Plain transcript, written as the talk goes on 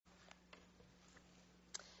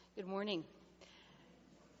Good morning.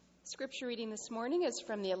 Scripture reading this morning is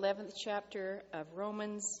from the 11th chapter of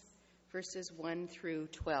Romans, verses 1 through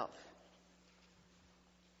 12.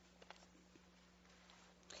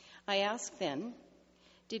 I ask then,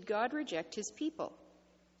 did God reject his people?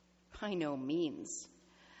 By no means.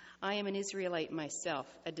 I am an Israelite myself,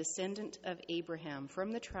 a descendant of Abraham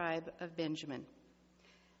from the tribe of Benjamin.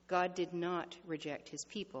 God did not reject his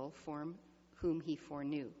people whom he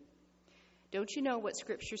foreknew. Don't you know what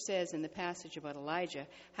Scripture says in the passage about Elijah,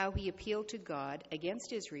 how he appealed to God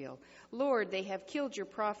against Israel? Lord, they have killed your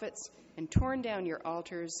prophets and torn down your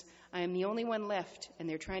altars. I am the only one left, and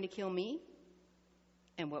they're trying to kill me?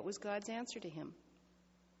 And what was God's answer to him?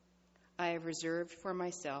 I have reserved for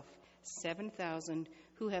myself 7,000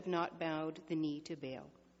 who have not bowed the knee to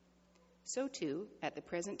Baal. So too, at the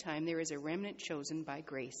present time, there is a remnant chosen by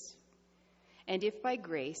grace. And if by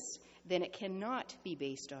grace, then it cannot be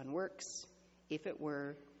based on works. If it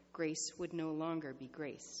were, grace would no longer be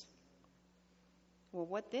grace. Well,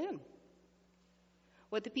 what then?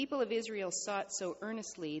 What the people of Israel sought so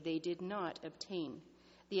earnestly, they did not obtain.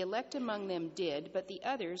 The elect among them did, but the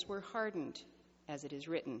others were hardened, as it is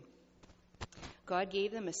written. God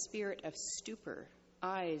gave them a spirit of stupor,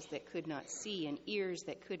 eyes that could not see and ears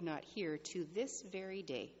that could not hear, to this very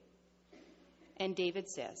day. And David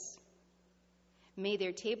says, may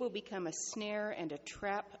their table become a snare and a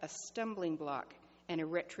trap, a stumbling block, and a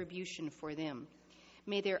retribution for them.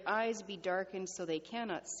 May their eyes be darkened so they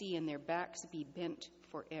cannot see, and their backs be bent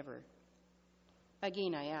forever.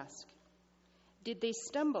 Again, I ask, did they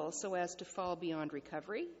stumble so as to fall beyond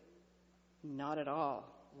recovery? Not at all.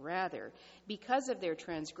 Rather, because of their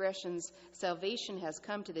transgressions, salvation has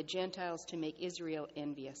come to the Gentiles to make Israel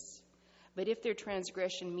envious. But if their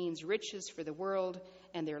transgression means riches for the world,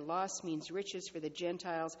 and their loss means riches for the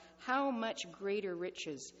Gentiles, how much greater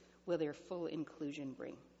riches will their full inclusion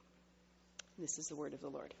bring? This is the word of the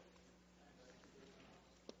Lord.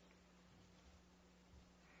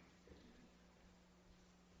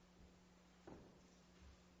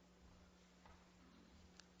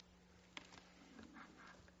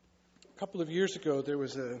 A couple of years ago, there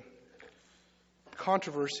was a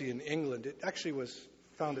controversy in England. It actually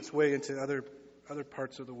found its way into other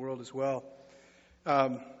parts of the world as well.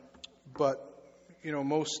 But,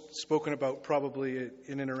 most spoken about probably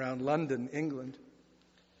in and around London, England.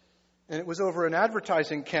 And it was over an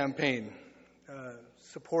advertising campaign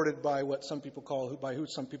supported by who some people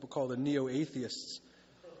call the neo-atheists.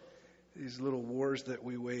 These little wars that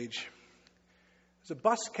we wage. It's a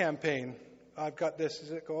bus campaign. I've got this.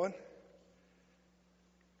 Is it going?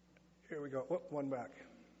 Here we go. One back.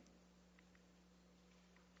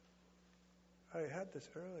 I had this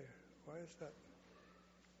earlier. Why is that?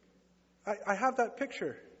 I have that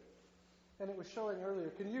picture. And it was showing earlier.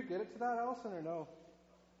 Can you get it to that, Allison, or no?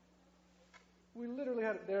 We literally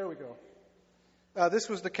had it. There we go. This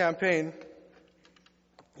was the campaign.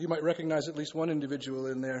 You might recognize at least one individual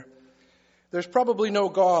in there. There's probably no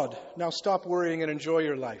God. Now stop worrying and enjoy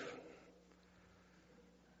your life.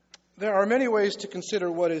 There are many ways to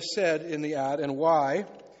consider what is said in the ad and why,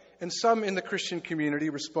 and some in the Christian community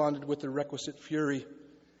responded with the requisite fury,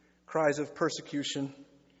 cries of persecution,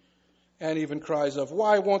 and even cries of,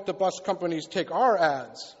 why won't the bus companies take our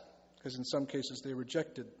ads? Because in some cases they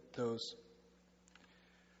rejected those.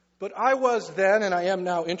 But I was then, and I am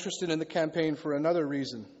now, interested in the campaign for another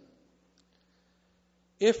reason.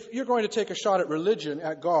 If you're going to take a shot at religion,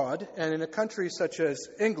 at God, and in a country such as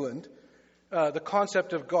England, the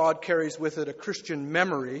concept of God carries with it a Christian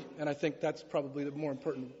memory, and I think that's probably the more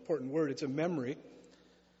important word. It's a memory.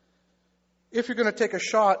 If you're going to take a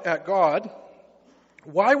shot at God,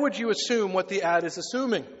 why would you assume what the ad is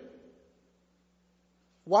assuming?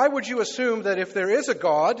 Why would you assume that if there is a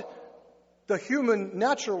God, the human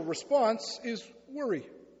natural response is worry?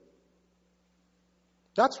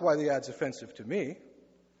 That's why the ad's offensive to me.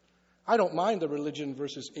 I don't mind the religion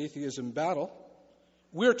versus atheism battle.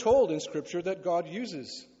 We're told in Scripture that God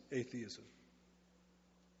uses atheism.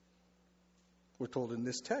 We're told in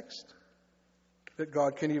this text that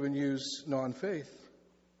God can even use non-faith.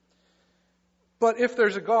 But if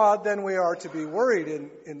there's a God, then we are to be worried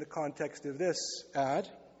in the context of this ad.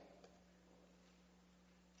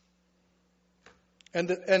 And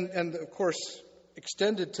of course,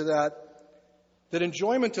 extended to that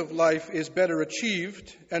enjoyment of life is better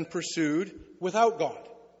achieved and pursued without God.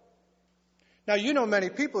 Now, you know many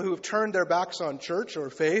people who have turned their backs on church or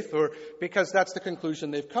faith or because that's the conclusion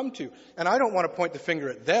they've come to. And I don't want to point the finger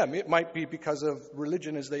at them. It might be because of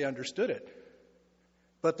religion as they understood it.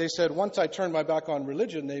 But they said, once I turned my back on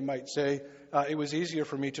religion, they might say, it was easier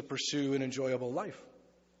for me to pursue an enjoyable life.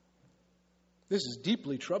 This is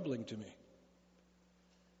deeply troubling to me.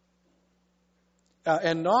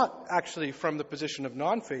 And not actually from the position of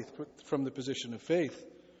non-faith, but from the position of faith.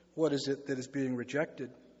 What is it that is being rejected?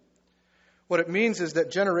 What it means is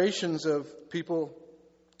that generations of people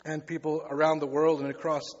and people around the world and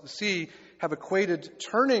across the sea have equated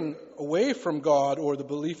turning away from God or the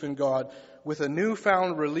belief in God with a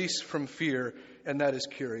newfound release from fear, and that is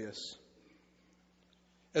curious.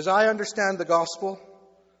 As I understand the gospel,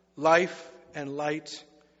 life and light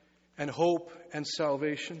and hope and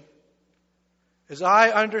salvation, as I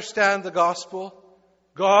understand the gospel,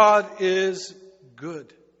 God is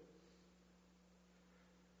good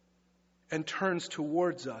and turns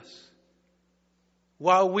towards us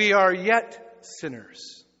while we are yet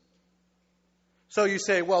sinners. So you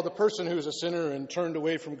say, well, the person who's a sinner and turned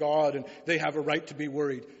away from God, and they have a right to be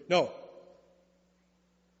worried. No.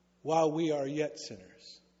 While we are yet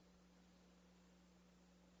sinners.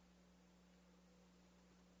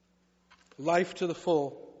 Life to the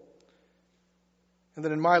full. And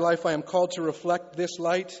that in my life I am called to reflect this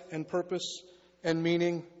light and purpose and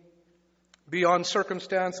meaning beyond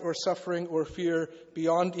circumstance or suffering or fear,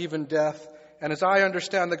 beyond even death. And as I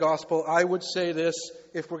understand the gospel, I would say this,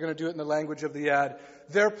 if we're going to do it in the language of the ad: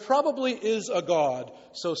 there probably is a God,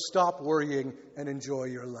 so stop worrying and enjoy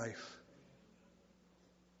your life.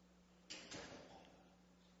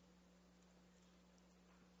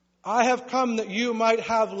 I have come that you might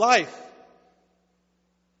have life,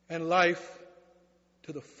 and life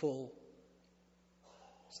to the full.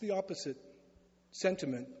 It's the opposite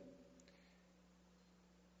sentiment.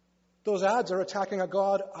 Those ads are attacking a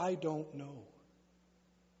God I don't know.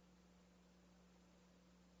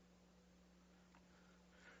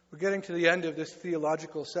 We're getting to the end of this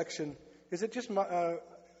theological section. Is it just my...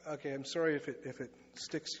 okay, I'm sorry if it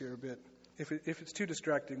sticks here a bit. If it's too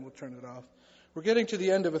distracting, we'll turn it off. We're getting to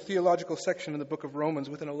the end of a theological section in the book of Romans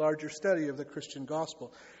within a larger study of the Christian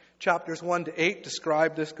gospel. Chapters 1 to 8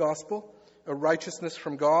 describe this gospel. A righteousness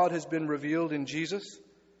from God has been revealed in Jesus.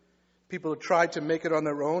 People have tried to make it on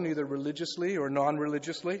their own, either religiously or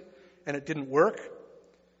non-religiously, and it didn't work.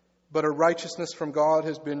 But a righteousness from God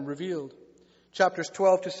has been revealed. Chapters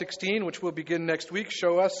 12 to 16, which we'll begin next week,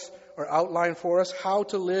 show us or outline for us how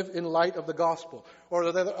to live in light of the gospel. Or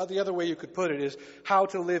the other way you could put it is how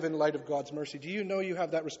to live in light of God's mercy. Do you know you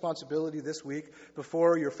have that responsibility this week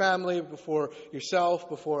before your family, before yourself,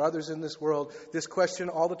 before others in this world? This question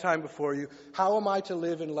all the time before you: how am I to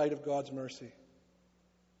live in light of God's mercy?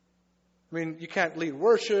 I mean, you can't lead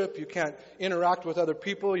worship, you can't interact with other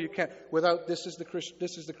people, you can't without this is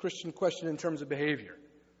the Christian question in terms of behavior,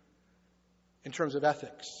 in terms of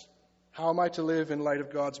ethics. How am I to live in light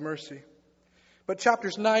of God's mercy? But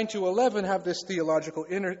chapters 9 to 11 have this theological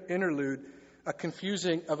interlude, a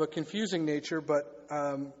confusing nature, but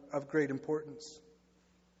of great importance.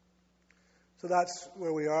 So that's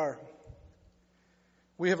where we are.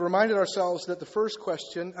 We have reminded ourselves that the first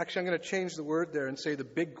question, actually I'm going to change the word there and say the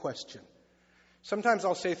big question. Sometimes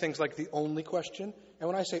I'll say things like the only question, and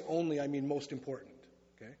when I say only, I mean most important.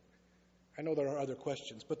 Okay? I know there are other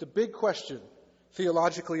questions, but the big question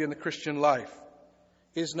theologically in the Christian life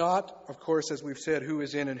is not, of course, as we've said, who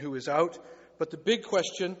is in and who is out, but the big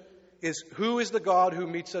question is, who is the God who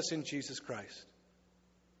meets us in Jesus Christ?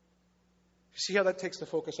 You see how that takes the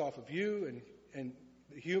focus off of you and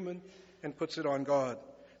the human and puts it on God?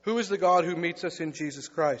 Who is the God who meets us in Jesus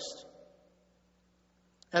Christ?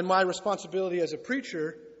 And my responsibility as a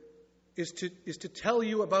preacher is to tell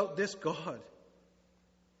you about this God.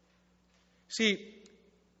 See,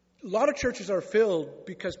 a lot of churches are filled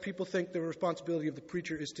because people think the responsibility of the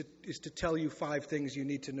preacher is to tell you 5 things you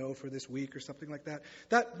need to know for this week or something like that.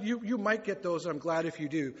 That you might get those, I'm glad if you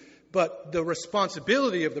do. But the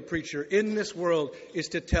responsibility of the preacher in this world is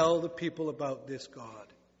to tell the people about this God.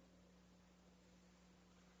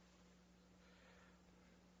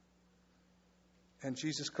 And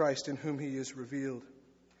Jesus Christ in whom he is revealed.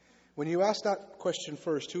 When you ask that question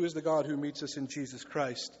first, who is the God who meets us in Jesus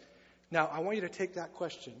Christ? Now, I want you to take that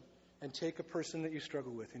question and take a person that you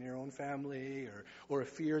struggle with in your own family or a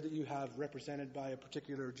fear that you have represented by a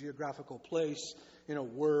particular geographical place,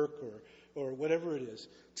 work or whatever it is.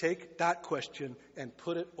 Take that question and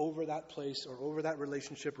put it over that place or over that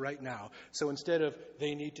relationship right now. So instead of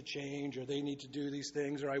they need to change or they need to do these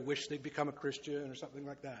things or I wish they'd become a Christian or something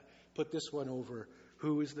like that, put this one over.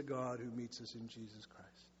 Who is the God who meets us in Jesus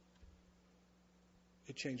Christ?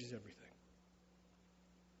 It changes everything.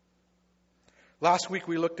 Last week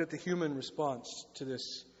we looked at the human response to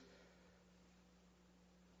this.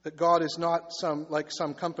 That God is not like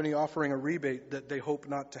some company offering a rebate that they hope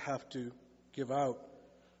not to have to give out.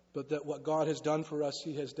 but that what God has done for us,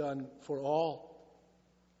 He has done for all.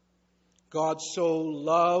 God so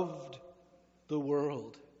loved the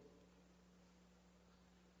world.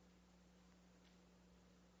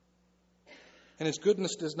 And His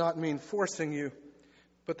goodness does not mean forcing you,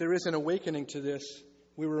 but there is an awakening to this.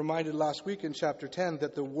 We were reminded last week in chapter 10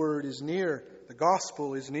 that the word is near, the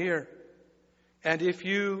gospel is near. And if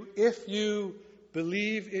you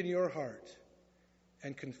believe in your heart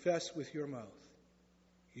and confess with your mouth,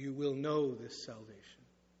 you will know this salvation.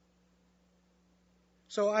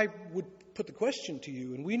 So I would put the question to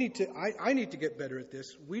you, and I need to get better at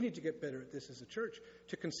this. We need to get better at this as a church,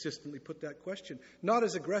 to consistently put that question. Not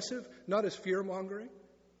as aggressive, not as fear-mongering.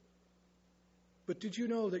 But did you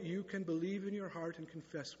know that you can believe in your heart and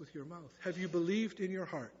confess with your mouth? Have you believed in your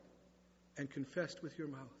heart and confessed with your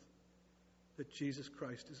mouth that Jesus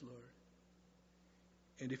Christ is Lord?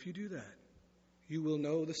 And if you do that, you will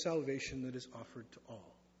know the salvation that is offered to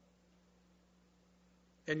all.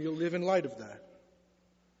 And you'll live in light of that.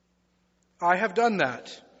 I have done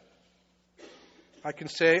that. I can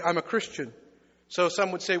say I'm a Christian. So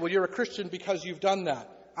some would say, well, you're a Christian because you've done that.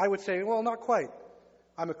 I would say, well, not quite.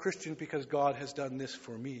 I'm a Christian because God has done this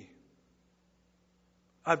for me.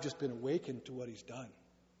 I've just been awakened to what He's done.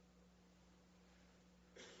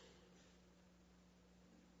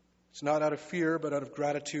 It's not out of fear, but out of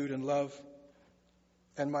gratitude and love.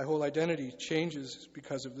 And my whole identity changes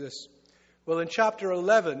because of this. Well, in chapter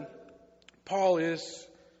 11, Paul is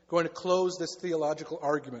going to close this theological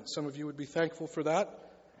argument. Some of you would be thankful for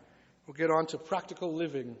that. We'll get on to practical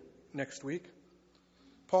living next week.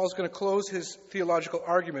 Paul's going to close his theological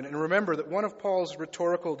argument. And remember that one of Paul's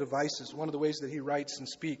rhetorical devices, one of the ways that he writes and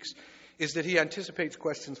speaks, is that he anticipates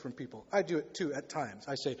questions from people. I do it too at times.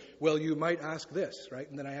 I say, well, you might ask this, right?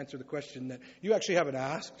 And then I answer the question that you actually haven't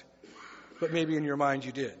asked, but maybe in your mind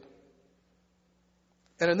you did.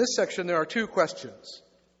 And in this section there are two questions.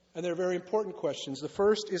 And they're very important questions. The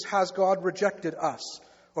first is, has God rejected us?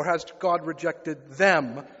 Or has God rejected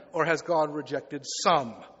them? Or has God rejected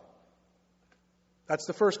some? That's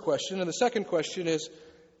the first question. And the second question is,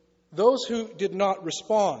 those who did not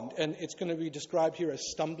respond, and it's going to be described here as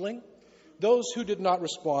stumbling. Those who did not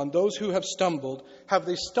respond, those who have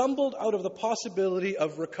they stumbled out of the possibility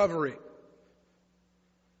of recovery?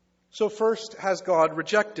 So first, has God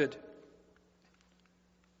rejected?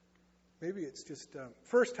 Maybe it's just,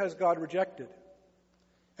 first, has God rejected?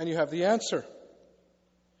 And you have the answer.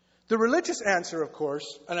 The religious answer, of course,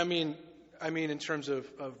 and I mean in terms of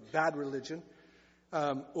bad religion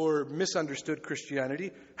or misunderstood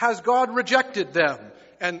Christianity, has God rejected them?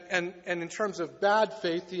 And in terms of bad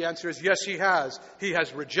faith, the answer is yes, He has. He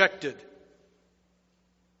has rejected.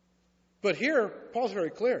 But here, Paul's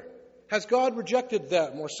very clear. Has God rejected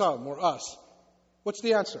them or some or us? What's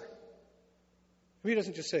the answer? He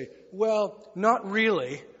doesn't just say, well, not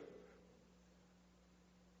really.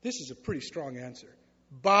 This is a pretty strong answer.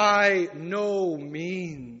 By no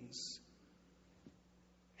means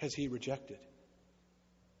has He rejected.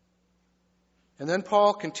 And then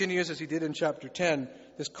Paul continues, as he did in chapter 10,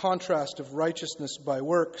 this contrast of righteousness by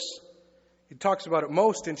works. He talks about it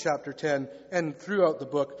most in chapter 10 and throughout the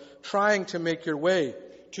book, trying to make your way,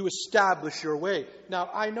 to establish your way. Now,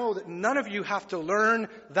 I know that none of you have to learn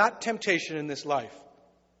that temptation in this life.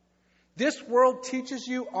 This world teaches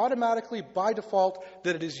you automatically by default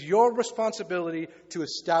that it is your responsibility to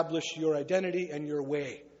establish your identity and your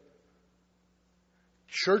way.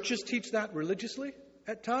 Churches teach that religiously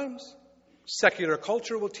at times. Secular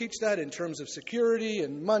culture will teach that in terms of security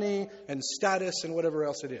and money and status and whatever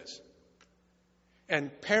else it is. And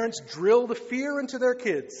parents drill the fear into their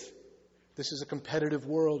kids. This is a competitive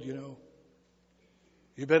world, you know.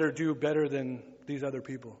 You better do better than these other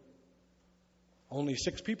people. Only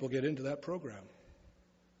 6 people get into that program.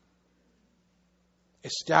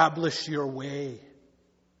 Establish your way.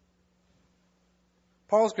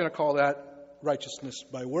 Paul's going to call that righteousness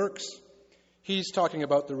by works. He's talking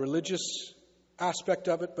about the religious aspect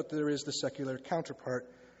of it, but there is the secular counterpart.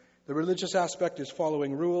 The religious aspect is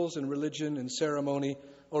following rules and religion and ceremony,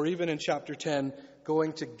 or even in chapter 10,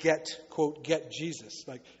 going to quote, get Jesus,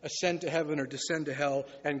 like ascend to heaven or descend to hell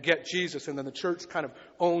and get Jesus. And then the church kind of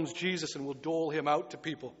owns Jesus and will dole Him out to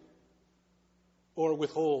people or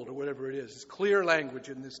withhold or whatever it is. It's clear language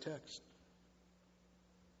in this text.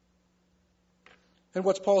 And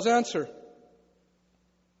what's Paul's answer?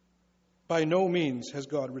 By no means has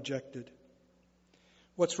God rejected.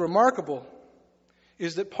 What's remarkable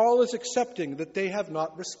is that Paul is accepting that they have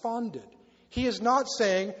not responded. He is not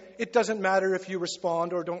saying it doesn't matter if you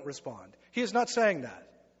respond or don't respond. He is not saying that.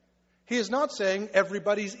 He is not saying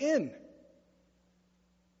everybody's in.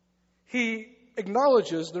 He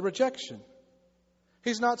acknowledges the rejection.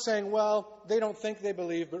 He's not saying, well, they don't think they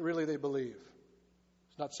believe, but really they believe.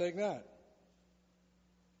 He's not saying that.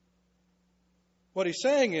 What he's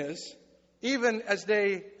saying is, even as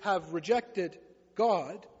they have rejected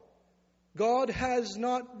God, God has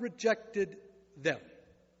not rejected them.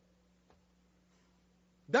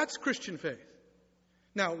 That's Christian faith.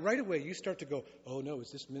 Now, right away, you start to go, oh no, is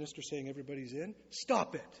this minister saying everybody's in?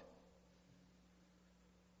 Stop it.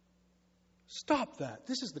 Stop that.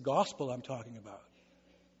 This is the gospel I'm talking about.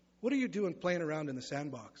 What are you doing playing around in the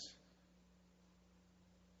sandbox?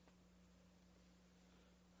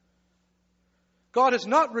 God has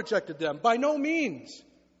not rejected them, by no means.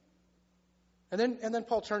 And then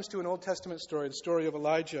Paul turns to an Old Testament story, the story of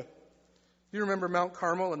Elijah. You remember Mount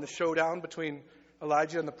Carmel and the showdown between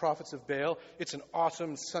Elijah and the prophets of Baal? It's an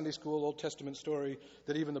awesome Sunday school Old Testament story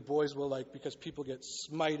that even the boys will like because people get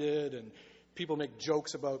smited and people make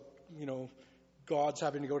jokes about, gods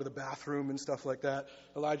having to go to the bathroom and stuff like that.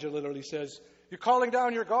 Elijah literally says, you're calling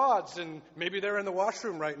down your gods, and maybe they're in the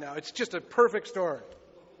washroom right now. It's just a perfect story.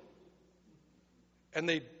 And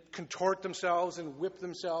they contort themselves and whip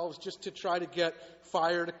themselves just to try to get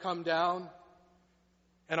fire to come down.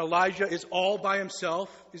 And Elijah is all by himself,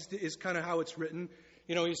 is kind of how it's written.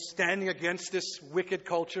 He's standing against this wicked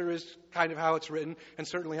culture is kind of how it's written, and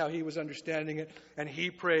certainly how he was understanding it. And he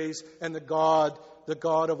prays, and the God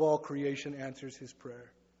of all creation answers his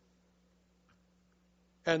prayer.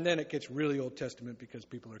 And then it gets really Old Testament because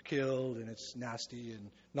people are killed, and it's nasty and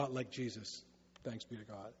not like Jesus. Thanks be to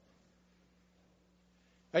God.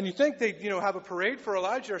 And you think they'd, have a parade for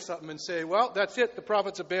Elijah or something and say, well, that's it. The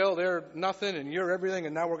prophets of Baal, they're nothing and you're everything.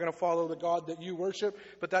 And now we're going to follow the God that you worship.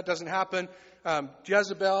 But that doesn't happen.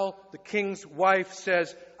 Jezebel, the king's wife,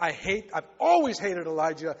 says, I've always hated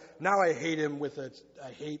Elijah. Now I hate him with a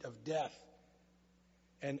hate of death.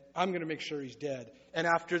 And I'm going to make sure he's dead. And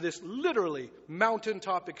after this literally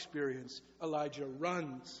mountaintop experience, Elijah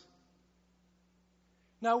runs.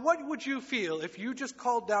 Now, what would you feel if you just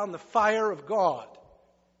called down the fire of God?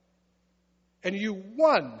 And you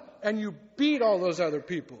won, and you beat all those other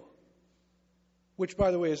people. Which,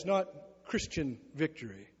 by the way, is not Christian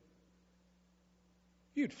victory.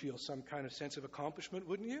 You'd feel some kind of sense of accomplishment,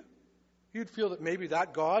 wouldn't you? You'd feel that maybe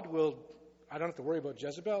that God I don't have to worry about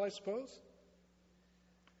Jezebel, I suppose.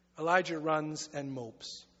 Elijah runs and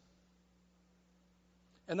mopes.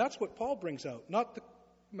 And that's what Paul brings out, not the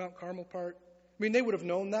Mount Carmel part. I mean, they would have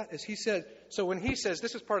known that, as he said. So when he says,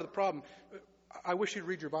 this is part of the problem, I wish you'd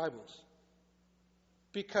read your Bibles.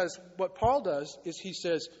 Because what Paul does is he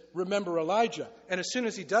says, remember Elijah. And as soon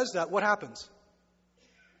as he does that, what happens?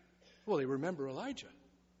 Well, they remember Elijah.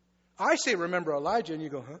 I say remember Elijah, and you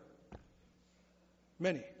go, huh?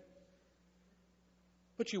 Many.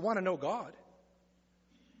 But you want to know God.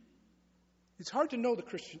 It's hard to know the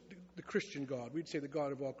Christian God. We'd say the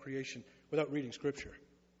God of all creation without reading Scripture.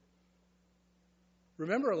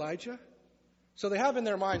 Remember Elijah? So they have in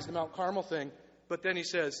their minds the Mount Carmel thing, but then he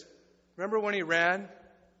says, remember when he ran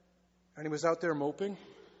and he was out there moping?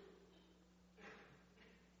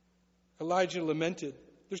 Elijah lamented.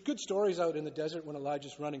 There's good stories out in the desert when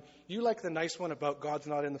Elijah's running. You like the nice one about God's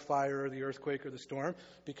not in the fire or the earthquake or the storm,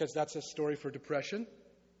 because that's a story for depression,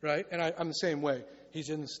 right? And I'm the same way. He's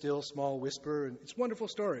in the still small whisper, and it's a wonderful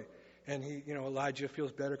story. And Elijah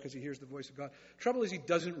feels better because he hears the voice of God. Trouble is, he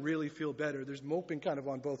doesn't really feel better. There's moping kind of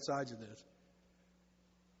on both sides of this.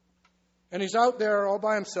 And he's out there all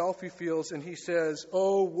by himself, he feels, and he says,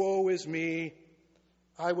 oh, woe is me.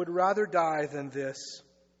 I would rather die than this.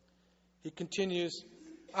 He continues,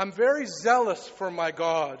 I'm very zealous for my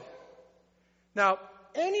God. Now,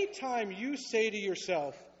 anytime you say to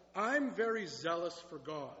yourself, I'm very zealous for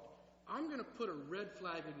God, I'm going to put a red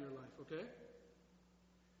flag in your life, okay?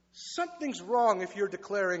 Something's wrong if you're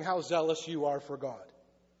declaring how zealous you are for God.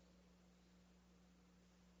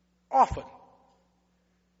 Often.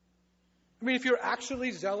 I mean, if you're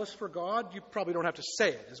actually zealous for God, you probably don't have to say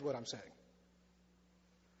it, is what I'm saying.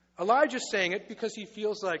 Elijah's saying it because he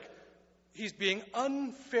feels like he's being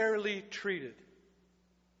unfairly treated.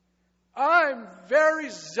 I'm very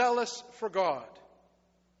zealous for God.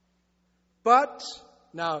 But,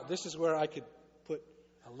 now, this is where I could put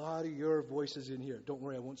a lot of your voices in here. Don't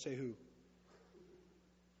worry, I won't say who.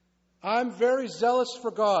 I'm very zealous for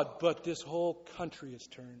God, but this whole country is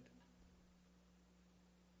turned.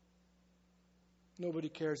 Nobody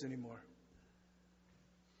cares anymore.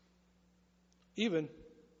 Even,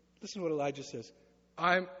 listen to what Elijah says.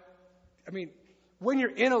 When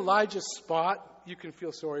you're in Elijah's spot, you can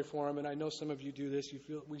feel sorry for him, and I know some of you do this.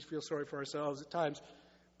 We feel sorry for ourselves at times.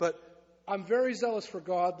 But I'm very zealous for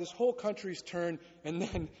God. This whole country's turned. And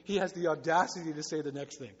then he has the audacity to say the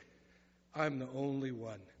next thing. I'm the only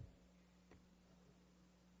one.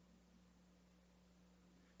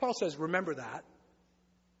 Paul says, remember that.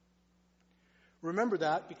 Remember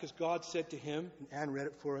that because God said to him, and Anne read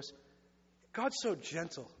it for us, God's so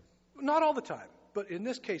gentle. Not all the time, but in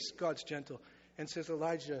this case, God's gentle. And says,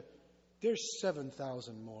 Elijah, there's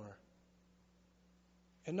 7,000 more.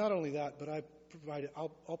 And not only that, but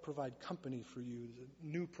I'll provide company for you. There's a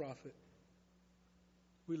new prophet.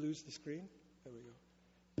 We lose the screen? There we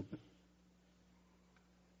go.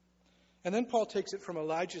 And then Paul takes it from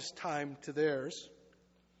Elijah's time to theirs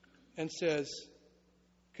and says,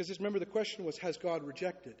 because remember the question was, has God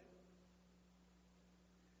rejected?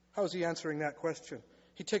 How is he answering that question?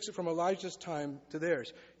 He takes it from Elijah's time to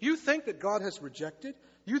theirs. You think that God has rejected?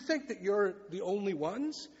 You think that you're the only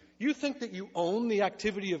ones? You think that you own the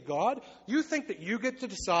activity of God? You think that you get to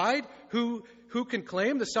decide who can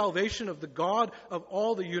claim the salvation of the God of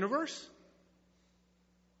all the universe?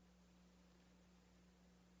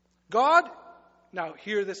 God, now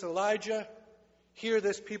hear this Elijah, hear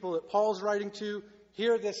this people that Paul's writing to,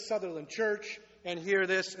 hear this Sutherland Church, and hear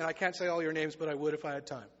this, and I can't say all your names, but I would if I had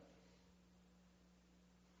time.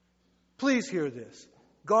 Please hear this.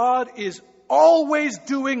 God is always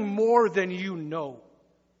doing more than you know.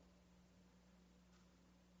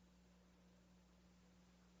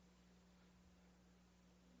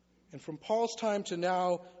 And from Paul's time to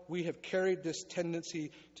now, we have carried this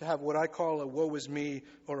tendency to have what I call a woe is me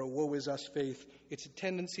or a woe is us faith. It's a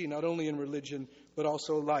tendency not only in religion, but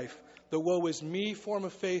also life. The woe is me form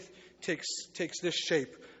of faith takes this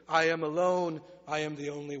shape. I am alone. I am the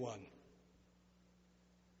only one.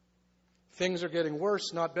 Things are getting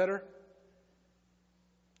worse, not better.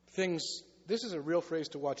 This is a real phrase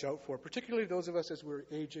to watch out for, particularly those of us as we're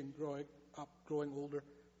aging, growing older.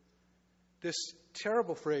 This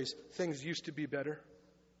terrible phrase, things used to be better.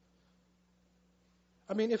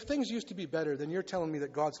 I mean, if things used to be better, then you're telling me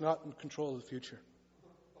that God's not in control of the future.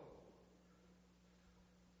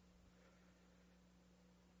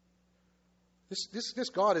 This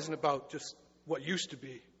God isn't about just what used to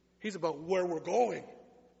be. He's about where we're going.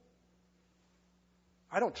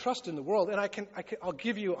 I don't trust in the world, and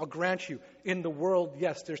I'll grant you, in the world,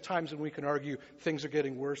 yes, there's times when we can argue things are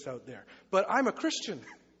getting worse out there. But I'm a Christian.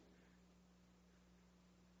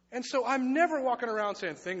 And so I'm never walking around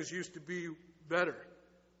saying things used to be better.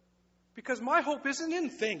 Because my hope isn't in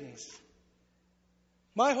things.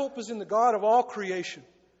 My hope is in the God of all creation.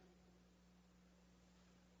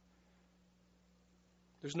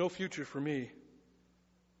 There's no future for me.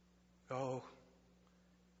 Oh,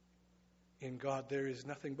 in God there is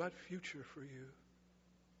nothing but future for you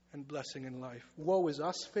and blessing in life. Woe is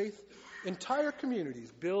us, faith. Entire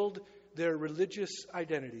communities build their religious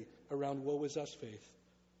identity around woe is us, faith.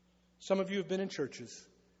 Some of you have been in churches.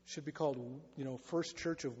 Should be called, First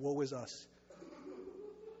Church of Woe is Us.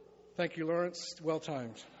 Thank you, Lawrence. Well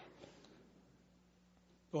timed.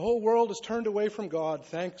 The whole world is turned away from God.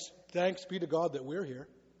 Thanks be to God that we're here.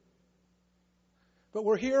 But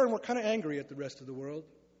we're here and we're kind of angry at the rest of the world.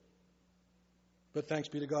 But thanks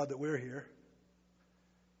be to God that we're here.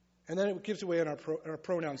 And then it gives away, and our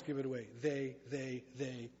pronouns give it away. They.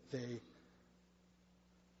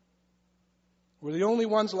 We're the only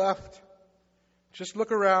ones left. Just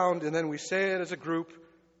look around, and then we say it as a group.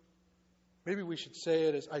 Maybe we should say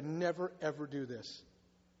it as, I never, ever do this.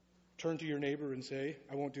 Turn to your neighbor and say,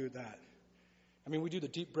 I won't do that. I mean, we do the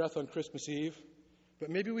deep breath on Christmas Eve, but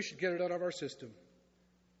maybe we should get it out of our system.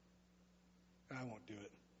 I won't do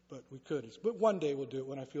it, but we could. But one day we'll do it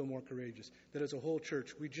when I feel more courageous. That as a whole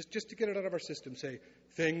church, we just to get it out of our system, say,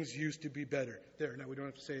 things used to be better. There, now we don't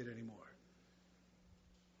have to say it anymore.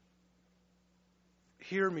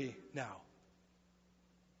 Hear me now.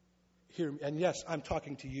 Hear me. And yes, I'm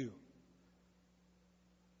talking to you.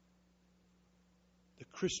 The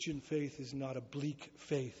Christian faith is not a bleak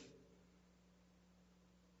faith.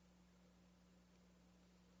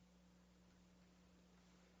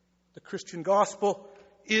 The Christian gospel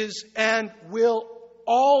is and will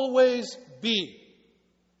always be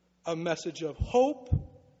a message of hope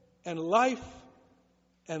and life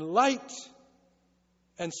and light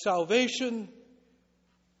and salvation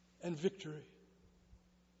and victory.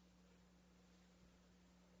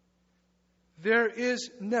 There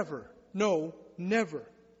is never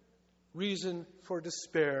reason for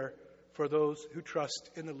despair for those who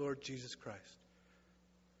trust in the Lord Jesus Christ.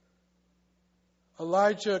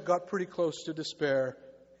 Elijah got pretty close to despair,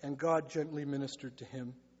 and God gently ministered to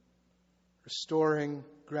him, restoring,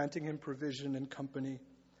 granting him provision and company.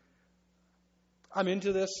 I'm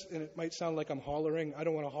into this, and it might sound like I'm hollering. I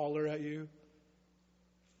don't want to holler at you.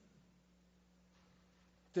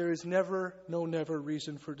 There is never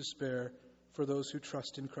reason for despair for those who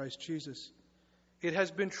trust in Christ Jesus. It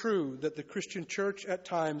has been true that the Christian church at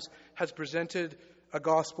times has presented a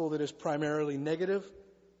gospel that is primarily negative,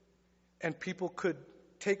 and people could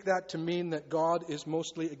take that to mean that God is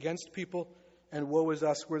mostly against people, and woe is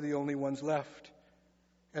us, we're the only ones left,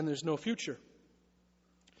 and there's no future.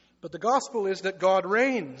 But the gospel is that God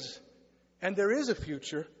reigns, and there is a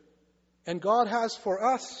future, and God has for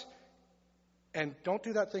us. And don't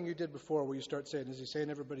do that thing you did before where you start saying, is he saying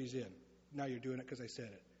everybody's in? Now you're doing it because I said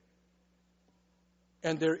it.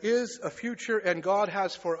 And there is a future, and God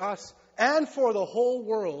has for us and for the whole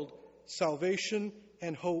world salvation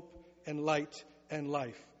and hope and light and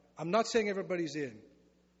life. I'm not saying everybody's in.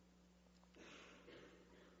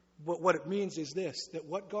 But what it means is this, that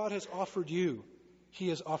what God has offered you, he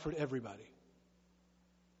has offered everybody.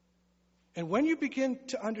 And when you begin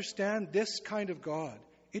to understand this kind of God,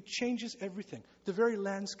 it changes everything. The very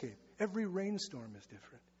landscape, every rainstorm is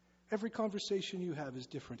different. Every conversation you have is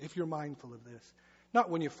different if you're mindful of this. Not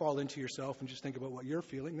when you fall into yourself and just think about what you're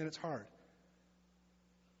feeling, then it's hard.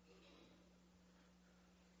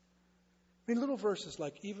 I mean, little verses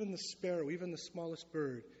like, even the sparrow, even the smallest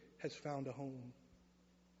bird has found a home.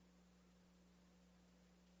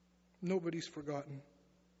 Nobody's forgotten.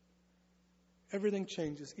 Everything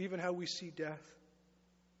changes, even how we see death.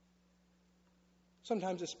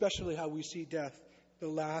 Sometimes especially how we see death, the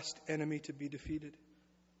last enemy to be defeated.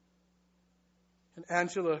 And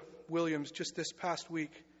Angela Williams, just this past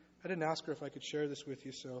week, I didn't ask her if I could share this with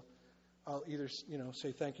you, so I'll either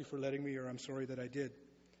say thank you for letting me or I'm sorry that I did.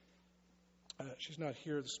 She's not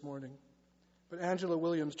here this morning. But Angela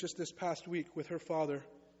Williams, just this past week with her father,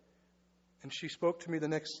 and she spoke to me the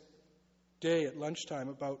next day at lunchtime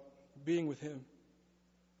about being with him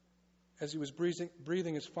as he was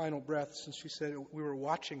breathing his final breaths. And she said we were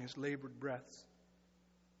watching his labored breaths.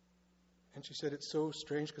 And she said it's so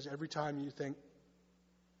strange because every time you think,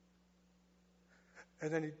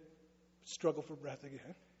 and then he'd struggle for breath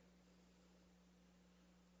again.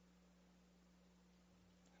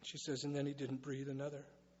 She says, and then he didn't breathe another.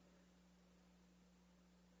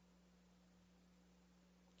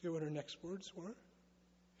 You know what her next words were?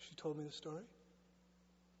 She told me the story.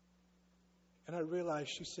 And I realized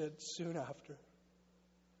she said soon after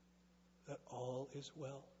that all is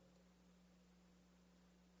well.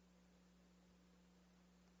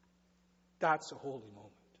 That's a holy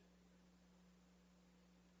moment.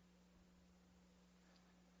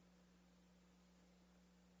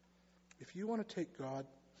 If you want to take God,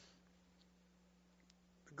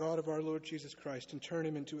 the God of our Lord Jesus Christ, and turn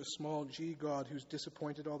him into a small g God who's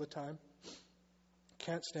disappointed all the time,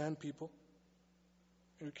 can't stand people,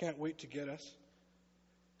 and who can't wait to get us.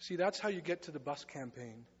 See, that's how you get to the bus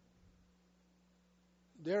campaign.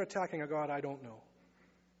 They're attacking a God I don't know.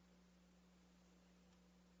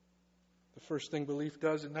 The first thing belief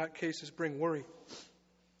does in that case is bring worry.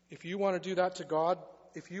 If you want to do that to God,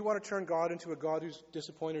 if you want to turn God into a God who's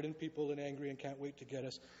disappointed in people and angry and can't wait to get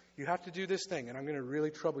us, you have to do this thing, and I'm going to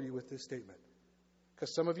really trouble you with this statement.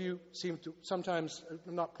 Because some of you seem to, sometimes,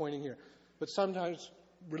 I'm not pointing here, but sometimes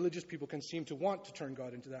religious people can seem to want to turn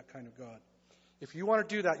God into that kind of God. If you want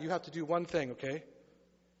to do that, you have to do one thing, okay?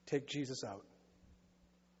 Take Jesus out.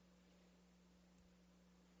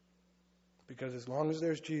 Because as long as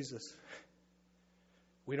there's Jesus,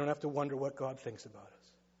 we don't have to wonder what God thinks about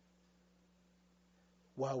us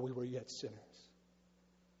while we were yet sinners.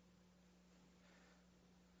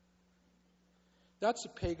 That's a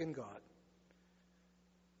pagan God.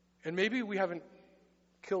 And maybe we haven't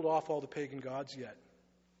killed off all the pagan gods yet.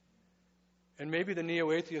 And maybe the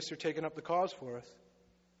neo-atheists are taking up the cause for us.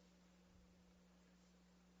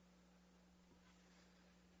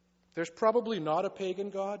 There's probably not a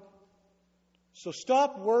pagan God. So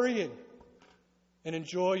stop worrying and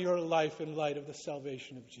enjoy your life in light of the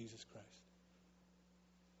salvation of Jesus Christ.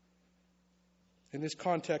 In this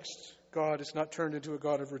context, God is not turned into a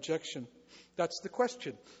God of rejection. That's the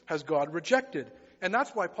question. Has God rejected? And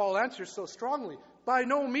that's why Paul answers so strongly. By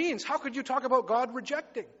no means. How could you talk about God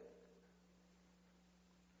rejecting?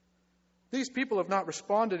 These people have not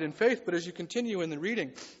responded in faith, but as you continue in the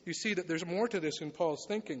reading, you see that there's more to this in Paul's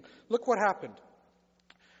thinking. Look what happened.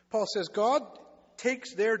 Paul says God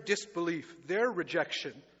takes their disbelief, their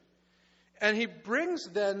rejection, and he brings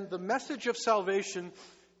then the message of salvation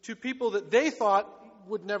to people that they thought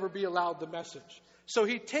would never be allowed the message. So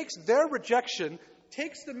he takes their rejection,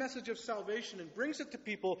 takes the message of salvation, and brings it to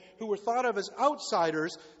people who were thought of as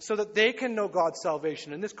outsiders so that they can know God's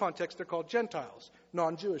salvation. In this context, they're called Gentiles,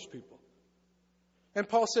 non-Jewish people. And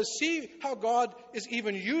Paul says, see how God is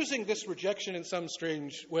even using this rejection in some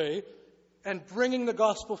strange way and bringing the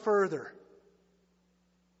gospel further.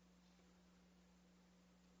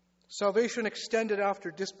 Salvation extended after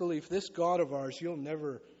disbelief. This God of ours, you'll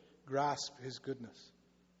never grasp his goodness.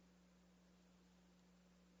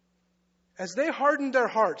 As they hardened their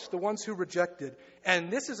hearts, the ones who rejected, and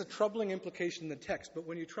this is a troubling implication in the text, but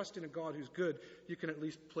when you trust in a God who's good, you can at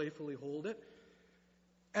least playfully hold it.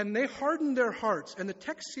 And they hardened their hearts, and the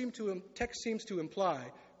text seems to imply,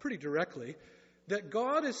 pretty directly, that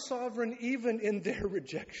God is sovereign even in their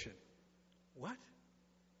rejection. What?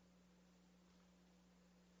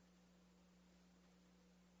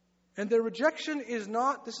 And their rejection is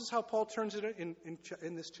not, this is how Paul turns it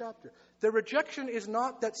in this chapter. Their rejection is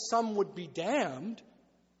not that some would be damned.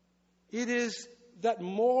 It is that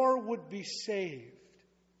more would be saved.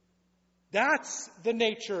 That's the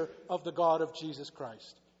nature of the God of Jesus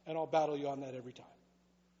Christ. And I'll battle you on that every time.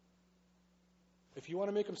 If you want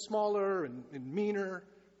to make him smaller and meaner,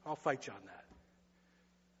 I'll fight you on that.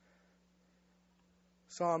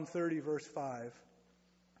 Psalm 30, verse 5.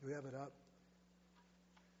 Do we have it up?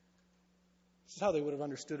 This is how they would have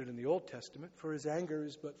understood it in the Old Testament. For his anger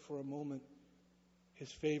is but for a moment. His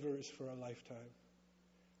favor is for a lifetime.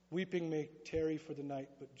 Weeping may tarry for the night,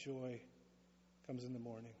 but joy comes in the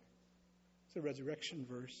morning. It's a resurrection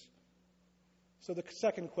verse. So the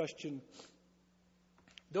second question,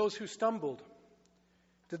 those who stumbled,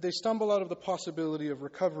 did they stumble out of the possibility of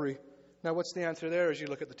recovery? Now what's the answer there as you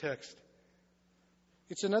look at the text?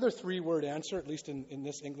 It's another 3-word answer, at least in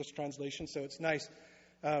this English translation, so it's nice.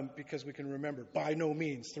 Because we can remember, by no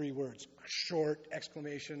means, 3 words, short,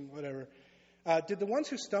 exclamation, whatever. Did the ones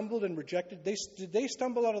who stumbled and rejected, did they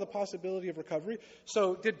stumble out of the possibility of recovery?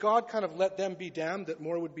 So did God kind of let them be damned that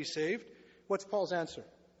more would be saved? What's Paul's answer?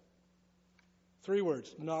 3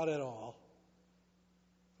 words, not at all.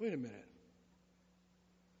 Wait a minute.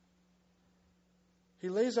 He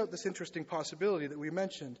lays out this interesting possibility that we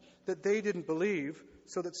mentioned, that they didn't believe,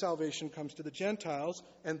 so that salvation comes to the Gentiles,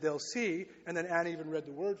 and they'll see, and then Anne even read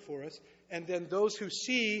the word for us, and then those who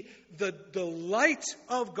see the light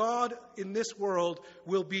of God in this world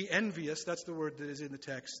will be envious, that's the word that is in the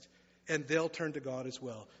text, and they'll turn to God as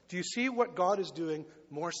well. Do you see what God is doing?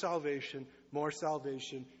 More salvation, more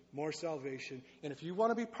salvation, more salvation. And if you want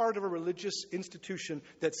to be part of a religious institution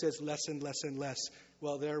that says less and less and less,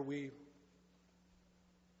 well,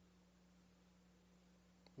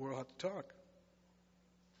 we'll have to talk.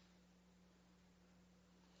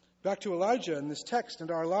 Back to Elijah in this text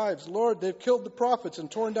and our lives. Lord, they've killed the prophets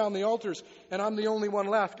and torn down the altars, and I'm the only one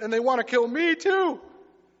left. And they want to kill me too.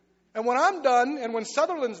 And when I'm done, and when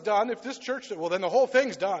Sutherland's done, if this church, well, then the whole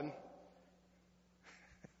thing's done.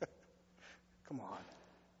 Come on.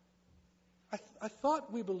 I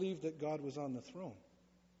thought we believed that God was on the throne.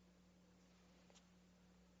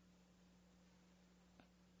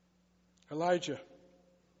 Elijah,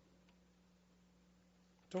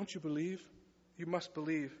 don't you believe? You must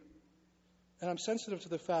believe. And I'm sensitive to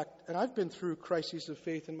the fact, and I've been through crises of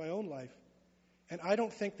faith in my own life, and I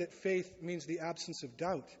don't think that faith means the absence of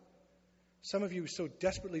doubt. Some of you so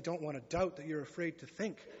desperately don't want to doubt that you're afraid to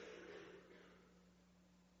think.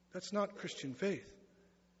 That's not Christian faith.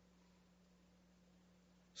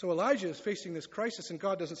 So Elijah is facing this crisis, and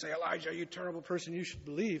God doesn't say, Elijah, you terrible person, you should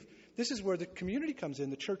believe. This is where the community comes in,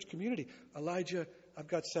 the church community. Elijah, I've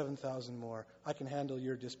got 7,000 more. I can handle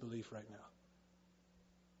your disbelief right now.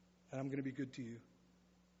 And I'm going to be good to you.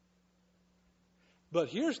 But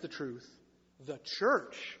here's the truth. The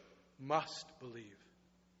church must believe.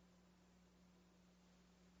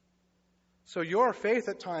 So your faith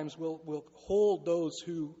at times will hold those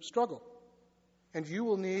who struggle. And you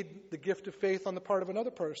will need the gift of faith on the part of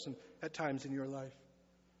another person at times in your life.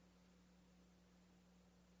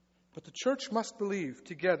 But the church must believe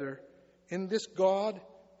together in this God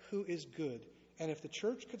who is good. And if the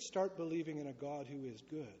church could start believing in a God who is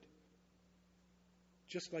good,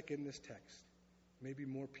 just like in this text, maybe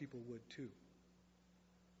more people would too.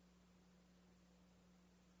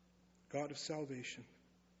 God of salvation,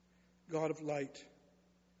 God of light,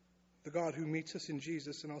 the God who meets us in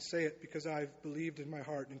Jesus, and I'll say it because I've believed in my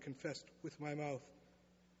heart and confessed with my mouth,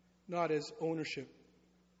 not as ownership.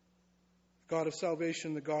 God of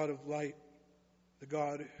salvation, the God of light, the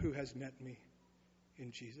God who has met me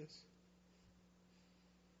in Jesus.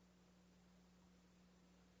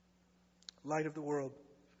 Light of the world,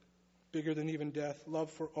 bigger than even death, love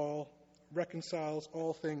for all, reconciles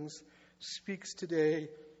all things, speaks today,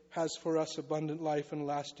 has for us abundant life and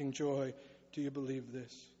lasting joy. Do you believe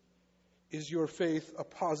this? Is your faith a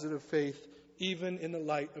positive faith, even in the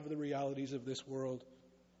light of the realities of this world?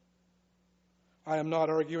 I am not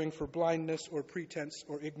arguing for blindness or pretense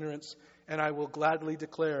or ignorance, and I will gladly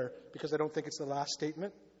declare, because I don't think it's the last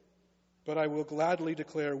statement, but I will gladly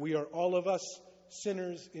declare we are all of us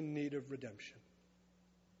sinners in need of redemption.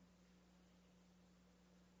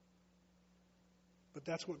 But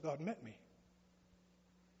that's what God meant me.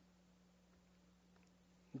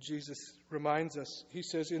 Jesus reminds us, he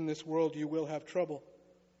says, in this world you will have trouble.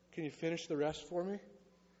 Can you finish the rest for me?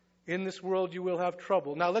 In this world you will have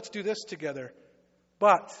trouble. Now let's do this together.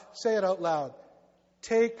 But, say it out loud,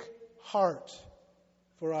 take heart,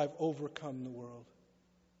 for I've overcome the world.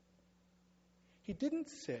 He didn't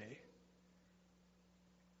say,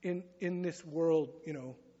 in this world,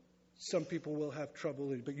 some people will have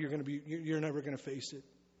trouble, but you're never going to face it.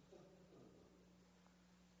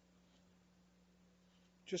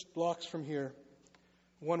 Just blocks from here,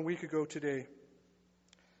 1 week ago today,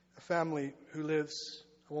 a family who lives,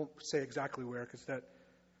 I won't say exactly where,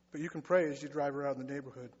 but you can pray as you drive around the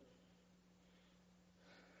neighborhood.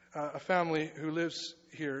 A family who lives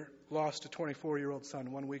here lost a 24-year-old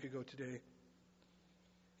son 1 week ago today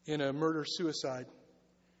in a murder-suicide.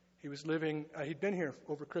 He was living, he'd been here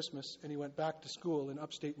over Christmas, and he went back to school in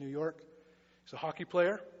upstate New York. He's a hockey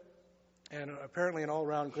player, and apparently an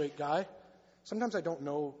all-around great guy. Sometimes I don't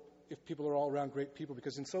know if people are all around great people,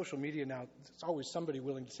 because in social media now, it's always somebody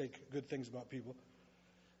willing to say good things about people.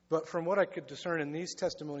 But from what I could discern in these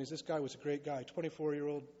testimonies, this guy was a great guy,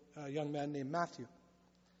 24-year-old young man named Matthew.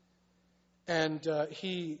 And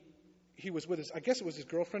he was with I guess it was his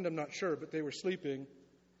girlfriend, I'm not sure, but they were sleeping.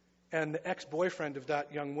 And the ex-boyfriend of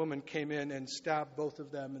that young woman came in and stabbed both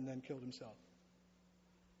of them and then killed himself.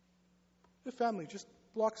 The family just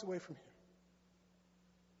blocks away from here.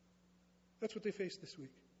 That's what they faced this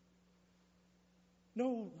week.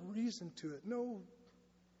 No reason to it.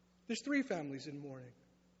 There's 3 families in mourning.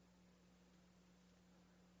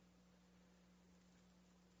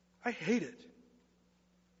 I hate it.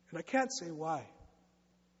 And I can't say why.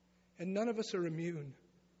 And none of us are immune.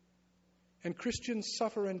 And Christians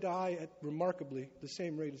suffer and die at remarkably the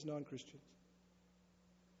same rate as non-Christians.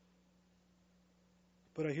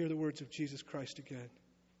 But I hear the words of Jesus Christ again.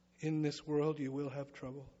 In this world you will have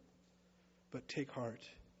trouble. But take heart.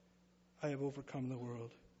 I have overcome the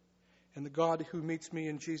world. And the God who meets me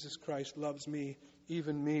in Jesus Christ loves me,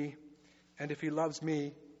 even me. And if he loves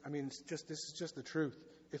me, this is just the truth.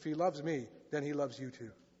 If he loves me, then he loves you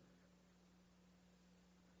too.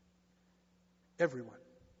 Everyone.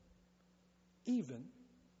 Even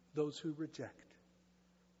those who reject.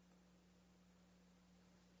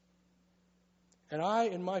 And I,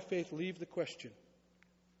 in my faith, leave the question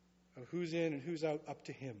of who's in and who's out up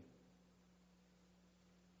to him.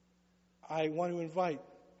 I want to invite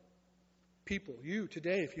people, you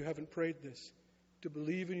today, if you haven't prayed this, to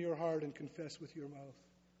believe in your heart and confess with your mouth.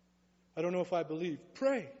 I don't know if I believe.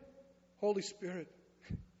 Pray. Holy Spirit,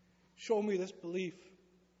 show me this belief.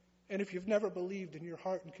 And if you've never believed in your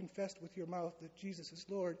heart and confessed with your mouth that Jesus is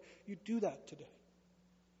Lord, you do that today.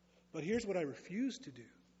 But here's what I refuse to do.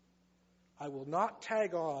 I will not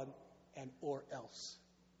tag on an or else.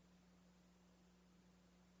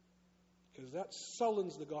 Because that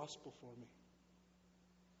sullens the gospel for me.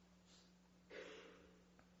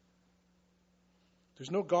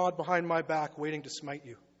 There's no God behind my back waiting to smite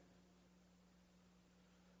you.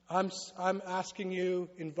 I'm asking you,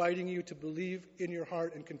 inviting you to believe in your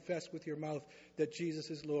heart and confess with your mouth that Jesus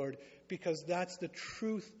is Lord, because that's the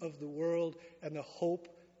truth of the world and the hope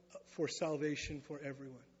for salvation for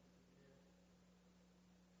everyone.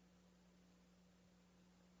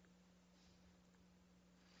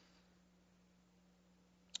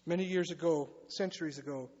 Many years ago, centuries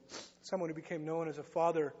ago, someone who became known as a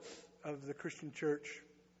father of the Christian church,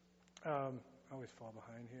 I always fall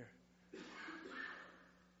behind here.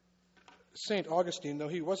 St. Augustine, though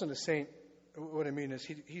he wasn't a saint, what I mean is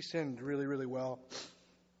he sinned really, really well.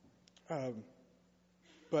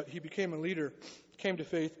 But he became a leader, came to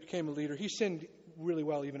faith, became a leader. He sinned really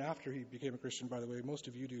well even after he became a Christian, by the way. Most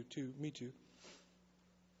of you do too, me too.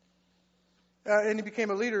 And he became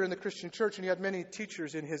a leader in the Christian church, and he had many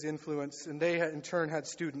teachers in his influence, and they in turn had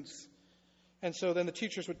students. And so then the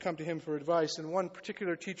teachers would come to him for advice. And one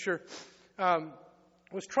particular teacher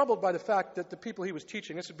was troubled by the fact that the people he was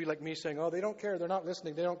teaching, this would be like me saying, oh, they don't care, they're not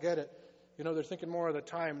listening, they don't get it. They're thinking more of the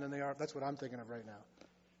time than they are. That's what I'm thinking of right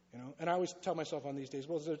now. And I always tell myself on these days,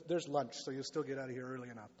 well, there's lunch, so you'll still get out of here early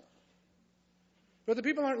enough. But the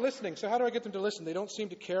people aren't listening, so how do I get them to listen? They don't seem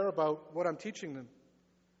to care about what I'm teaching them.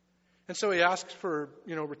 And so he asks for,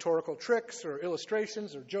 rhetorical tricks or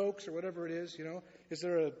illustrations or jokes or whatever it is, Is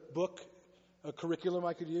there a book, a curriculum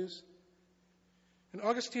I could use? And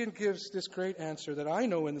Augustine gives this great answer that I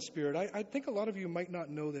know in the Spirit. I think a lot of you might not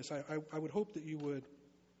know this. I would hope that you would.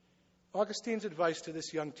 Augustine's advice to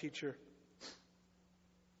this young teacher,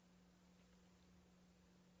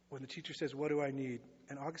 when the teacher says, "What do I need?"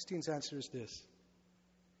 And Augustine's answer is this: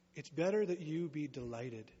 it's better that you be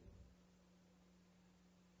delighted.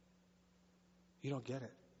 You don't get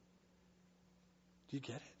it. Do you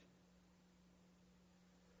get it?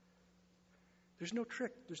 There's no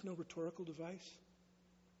trick. There's no rhetorical device.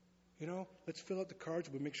 Let's fill out the cards.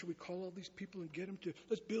 We'll make sure we call all these people and get them to,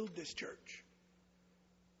 let's build this church.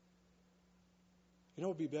 What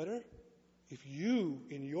would be better? If you,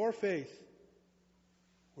 in your faith,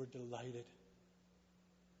 were delighted.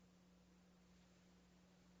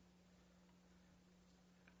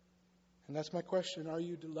 And that's my question. Are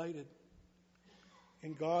you delighted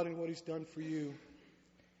in God and what He's done for you?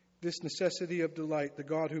 This necessity of delight, the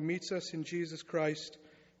God who meets us in Jesus Christ,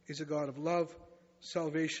 is a God of love,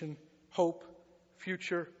 salvation, hope,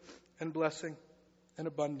 future, and blessing and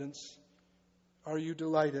abundance. Are you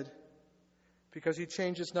delighted? Because He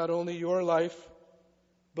changes not only your life,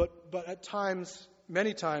 but at times,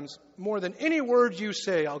 many times, more than any word you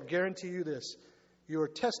say, I'll guarantee you this: your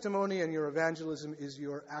testimony and your evangelism is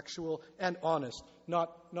your actual and honest,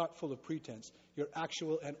 not full of pretense, your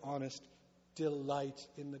actual and honest delight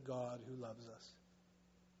in the God who loves us.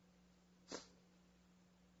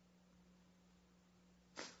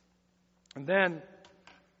 And then,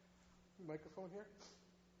 microphone here?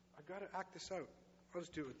 I've got to act this out. I'll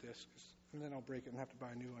just do it with this, and then I'll break it and have to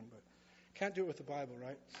buy a new one. But can't do it with the Bible,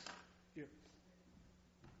 right? Here.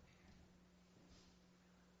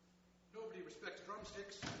 Nobody respects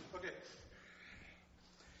drumsticks. Okay.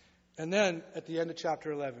 And then, at the end of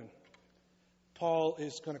chapter 11, Paul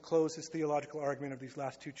is going to close his theological argument of these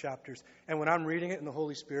last two chapters. And when I'm reading it in the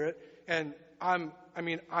Holy Spirit, and I'm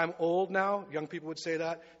old now. Young people would say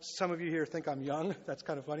that. Some of you here think I'm young. That's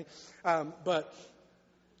kind of funny.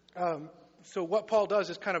 So what Paul does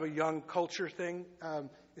is kind of a young culture thing.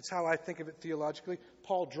 It's how I think of it theologically.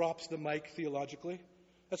 Paul drops the mic theologically.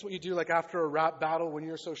 That's what you do like after a rap battle when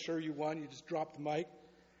you're so sure you won. You just drop the mic.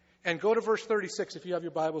 And go to verse 36 if you have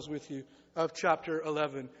your Bibles with you of chapter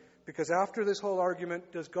 11. Because after this whole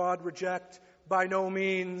argument, does God reject? By no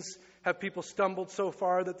means. Have people stumbled so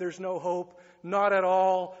far that there's no hope? Not at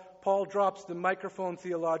all. Paul drops the microphone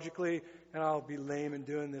theologically, and I'll be lame in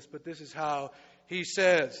doing this, but this is how he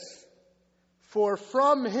says, "For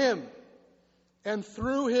from Him, and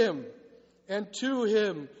through Him, and to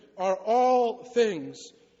Him are all things.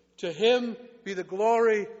 To Him be the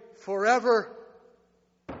glory forever.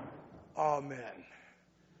 Amen."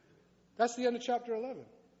 That's the end of chapter 11.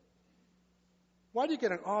 Why do you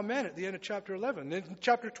get an amen at the end of chapter 11? In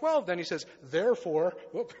chapter 12, then he says, "Therefore,"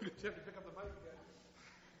 whoop, you have to pick up the mic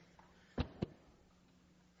again.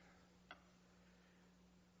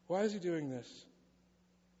 Why is he doing this?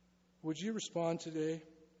 Would you respond today?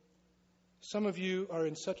 Some of you are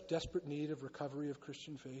in such desperate need of recovery of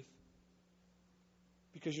Christian faith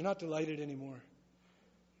because you're not delighted anymore.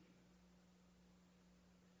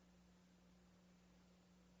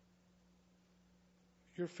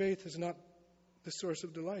 Your faith is not the source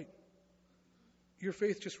of delight. Your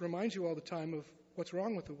faith just reminds you all the time of what's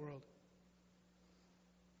wrong with the world.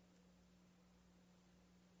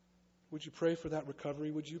 Would you pray for that recovery?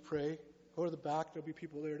 Would you pray? Go to the back. There'll be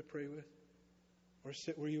people there to pray with. Or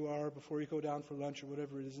sit where you are before you go down for lunch or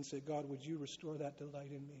whatever it is and say, "God, would you restore that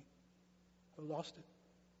delight in me? I've lost it."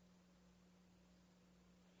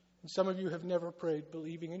 And some of you have never prayed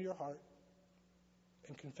believing in your heart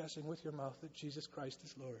and confessing with your mouth that Jesus Christ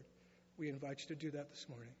is Lord. We invite you to do that this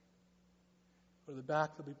morning. Or the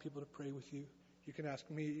back, there'll be people to pray with you. You can ask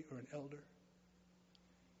me or an elder.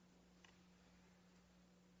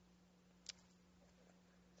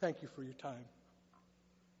 Thank you for your time.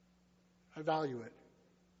 I value it.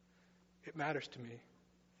 It matters to me.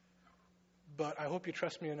 But I hope you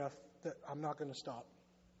trust me enough that I'm not going to stop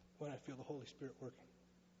when I feel the Holy Spirit working.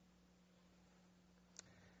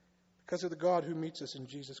 Because of the God who meets us in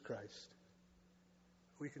Jesus Christ,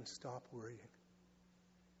 we can stop worrying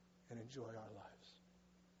and enjoy our lives.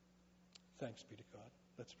 Thanks be to God.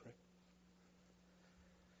 Let's pray.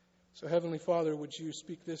 So, Heavenly Father, would you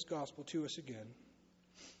speak this gospel to us again?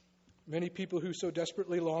 Many people who so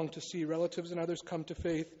desperately long to see relatives and others come to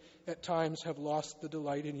faith at times have lost the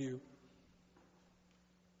delight in you.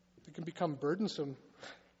 It can become burdensome.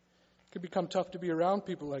 It can become tough to be around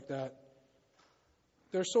people like that.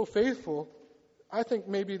 They're so faithful, I think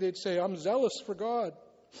maybe they'd say, "I'm zealous for God."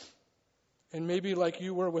 And maybe like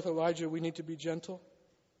you were with Elijah, we need to be gentle.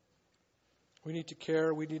 We need to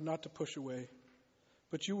care. We need not to push away.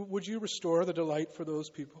 But would you restore the delight for those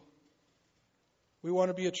people? We want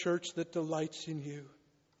to be a church that delights in you.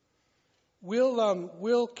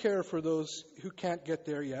 We'll care for those who can't get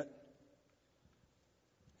there yet.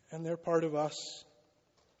 And they're part of us.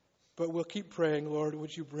 But we'll keep praying, Lord,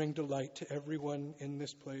 would you bring delight to everyone in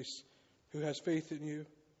this place who has faith in you?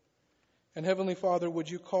 And Heavenly Father, would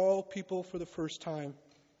you call people for the first time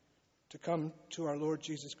to come to our Lord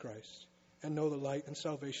Jesus Christ and know the light and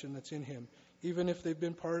salvation that's in him, even if they've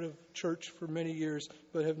been part of church for many years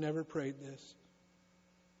but have never prayed this.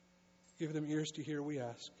 Give them ears to hear, we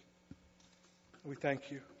ask. We thank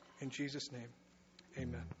you. In Jesus' name,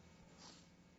 amen.